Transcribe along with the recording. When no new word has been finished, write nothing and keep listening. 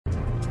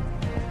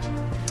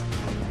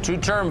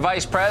Two-term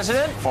vice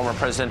president, former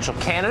presidential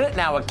candidate,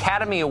 now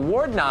Academy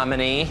Award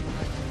nominee.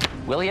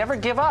 Will he ever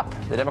give up?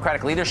 The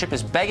Democratic leadership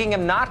is begging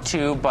him not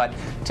to, but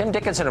Tim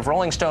Dickinson of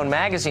Rolling Stone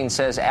magazine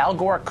says Al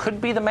Gore could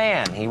be the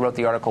man. He wrote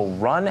the article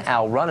Run,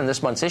 Al, Run in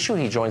this month's issue.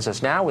 He joins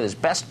us now with his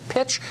best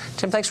pitch.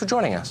 Tim, thanks for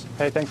joining us.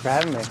 Hey, thanks for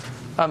having me.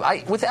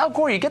 With Al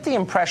Gore, you get the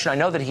impression, I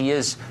know that he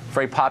is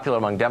very popular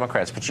among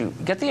Democrats, but you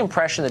get the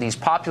impression that he's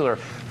popular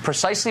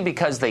precisely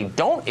because they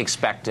don't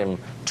expect him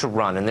to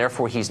run, and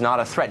therefore he's not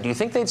a threat. Do you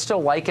think they'd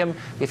still like him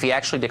if he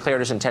actually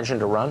declared his intention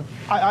to run?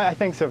 I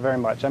think so very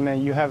much. I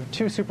mean, you have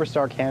two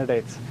superstar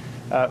candidates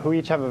who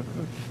each have a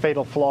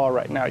fatal flaw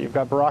right now. You've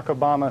got Barack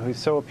Obama, who's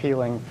so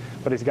appealing,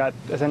 but he's got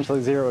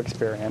essentially zero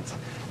experience.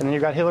 And then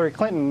you've got Hillary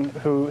Clinton,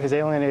 who has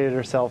alienated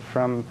herself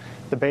from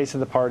the base of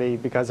the party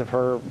because of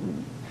her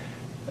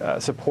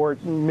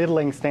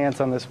middling stance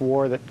on this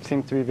war that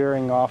seems to be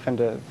veering off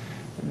into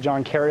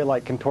John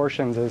Kerry-like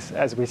contortions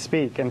as we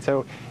speak. And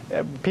so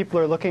people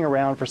are looking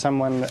around for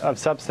someone of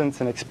substance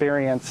and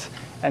experience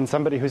and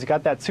somebody who's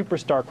got that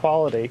superstar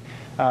quality.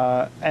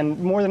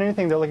 And more than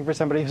anything, they're looking for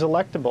somebody who's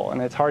electable.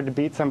 And it's hard to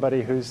beat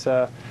somebody who's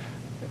has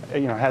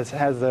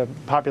the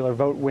popular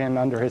vote win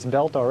under his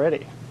belt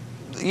already.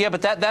 Yeah,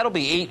 but that'll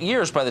be 8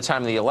 years by the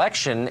time of the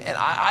election. And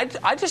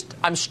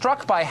I'm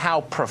struck by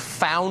how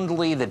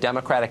profoundly the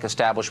Democratic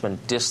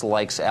establishment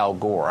dislikes Al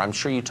Gore. I'm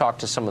sure you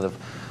talked to some of the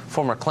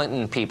former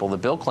Clinton people, the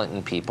Bill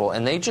Clinton people,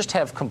 and they just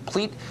have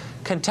complete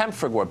contempt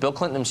for Gore. Bill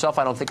Clinton himself,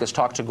 I don't think, has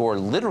talked to Gore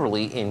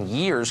literally in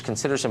years,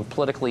 considers him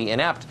politically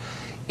inept.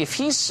 If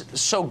he's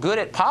so good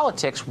at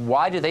politics,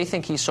 why do they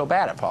think he's so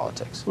bad at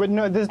politics? Well,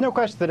 no, there's no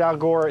question that Al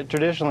Gore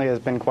traditionally has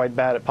been quite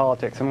bad at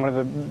politics. And one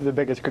of the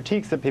biggest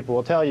critiques that people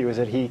will tell you is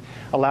that he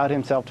allowed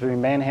himself to be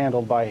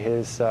manhandled by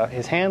his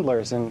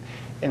handlers in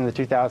the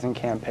 2000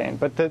 campaign.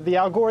 But the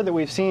Al Gore that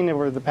we've seen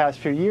over the past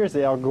few years,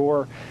 the Al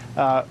Gore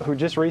who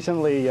just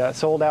recently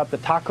sold out the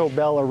Taco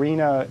Bell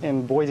Arena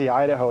in Boise,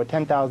 Idaho, a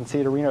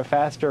 10,000-seat arena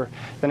faster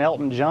than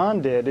Elton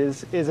John did,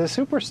 is a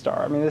superstar.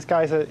 I mean, this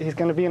guy's he's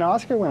going to be an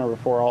Oscar winner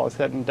before all is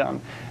said and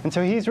done. And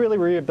so he's really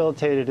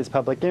rehabilitated his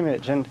public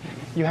image. And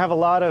you have a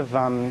lot of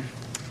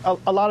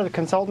the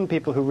consultant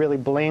people who really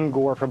blame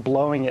Gore for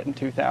blowing it in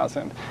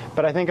 2000.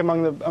 But I think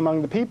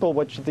among the people,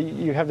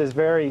 you have this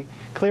very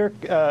clear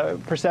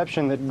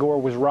perception that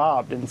Gore was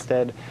robbed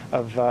instead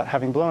of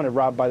having blown it,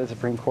 robbed by the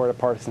Supreme Court, a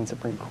partisan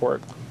Supreme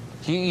Court.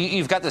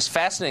 You've got this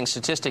fascinating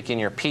statistic in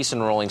your piece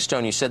in Rolling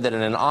Stone. You said that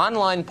in an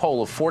online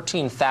poll of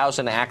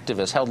 14,000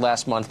 activists held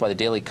last month by the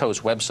Daily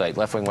Kos website,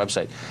 left-wing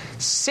website,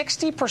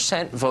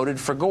 60% voted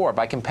for Gore.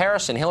 By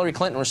comparison, Hillary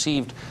Clinton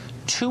received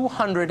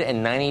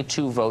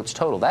 292 votes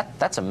total.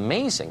 That's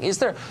amazing. Does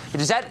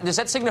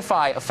that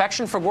signify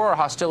affection for Gore or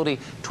hostility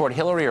toward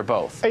Hillary, or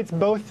both? It's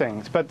both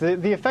things, but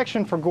the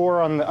affection for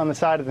Gore on the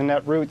side of the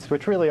net roots,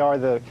 which really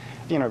are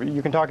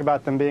you can talk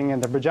about them being in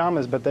their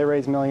pajamas, but they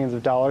raise millions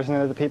of dollars, and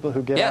they're the people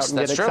who get out and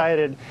get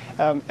excited,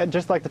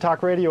 just like the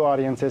talk radio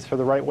audience is for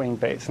the right-wing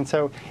base. And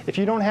so if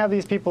you don't have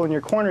these people in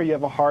your corner, you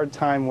have a hard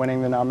time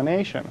winning the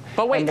nomination.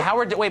 But hold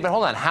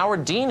on.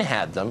 Howard Dean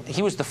had them.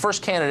 He was the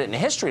first candidate in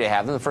history to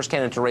have them, the first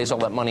candidate to raise all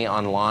that money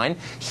online.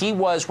 He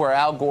was where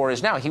Al Gore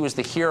is now. He was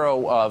the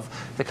hero of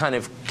the kind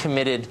of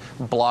committed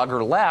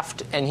blogger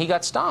left, and he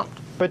got stomped.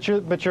 But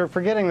you're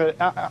forgetting that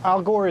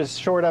Al Gore has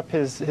shored up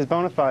his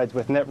bona fides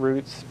with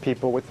netroots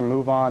people, with the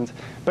move-ons.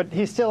 But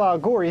he's still Al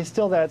Gore. He's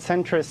still that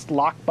centrist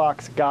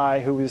lockbox guy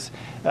who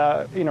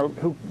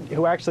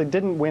actually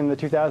didn't win the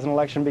 2000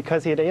 election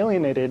because he had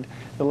alienated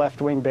the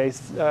left-wing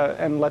base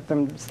and let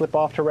them slip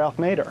off to Ralph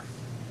Nader.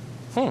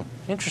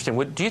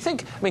 Interesting. Do you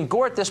think,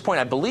 Gore at this point,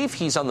 I believe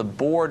he's on the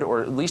board,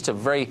 or at least a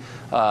very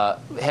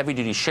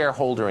heavy-duty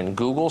shareholder in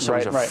Google, so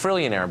he's a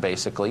trillionaire,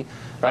 basically.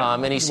 Right.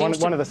 And he seems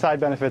one of the side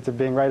benefits of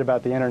being right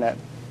about the Internet.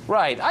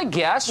 Right, I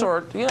guess, or,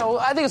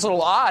 I think it's a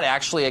little odd,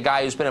 actually, a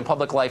guy who's been in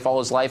public life all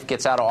his life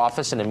gets out of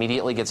office and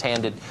immediately gets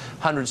handed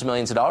hundreds of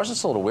millions of dollars.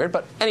 It's a little weird,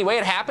 but anyway,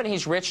 it happened.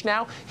 He's rich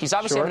now. He's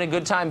obviously having a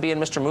good time being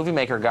Mr. Movie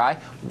Maker guy.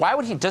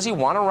 Does he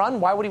want to run?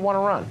 Why would he want to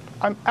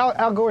run?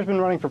 Al Gore's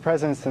been running for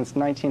president since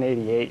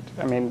 1988.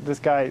 I mean, this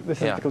guy,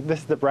 this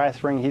is the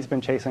brass ring he's been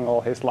chasing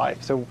all his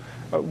life. So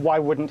why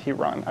wouldn't he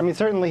run? I mean,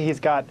 certainly he's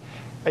got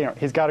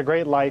a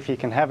great life. He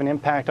can have an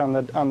impact on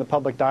the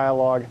public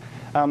dialogue.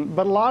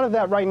 But a lot of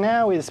that right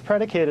now is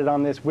predicated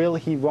on this will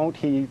he, won't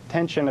he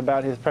tension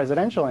about his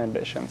presidential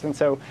ambitions. And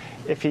so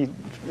if he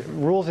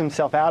rules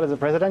himself out as a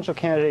presidential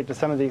candidate, does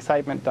some of the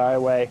excitement die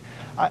away?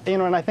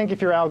 And I think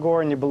if you're Al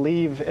Gore and you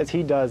believe, as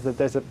he does, that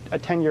there's a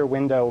 10-year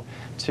window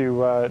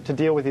to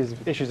deal with these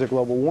issues of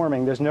global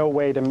warming, there's no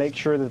way to make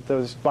sure that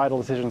those vital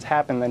decisions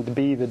happen than to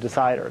be the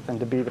decider, than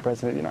to be the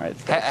president of the United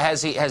States.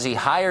 Has he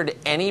hired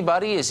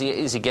anybody? Is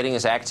he getting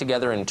his act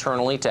together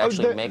internally to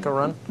actually make a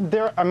run?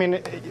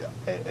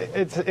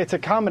 it's a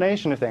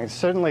combination of things.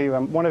 Certainly,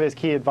 one of his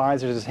key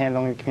advisors is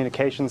handling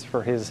communications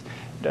for his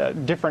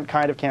different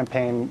kind of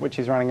campaign, which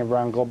he's running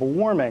around global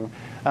warming.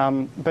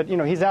 But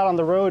he's out on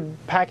the road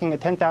packing a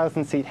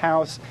 10,000-seat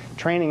house,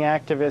 training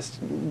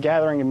activists,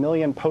 gathering 1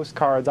 million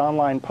postcards,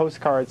 online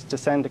postcards to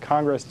send to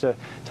Congress to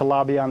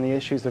lobby on the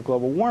issues of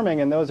global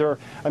warming. And those are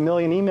 1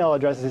 million email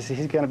addresses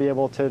he's going to be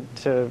able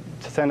to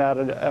send out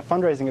a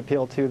fundraising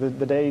appeal to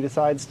the day he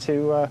decides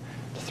to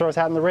throw his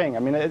hat in the ring. I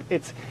mean,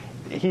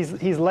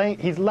 he's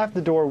left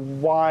the door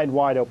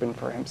wide open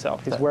for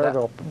himself. He's very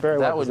well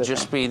positioned. That would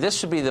just be, this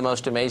should be the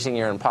most amazing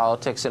year in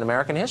politics in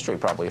American history,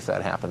 probably, if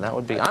that happened. That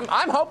would be,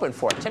 I'm hoping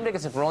for it. Tim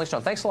Dickinson from Rolling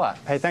Stone, thanks a lot.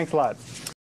 Hey, thanks a lot.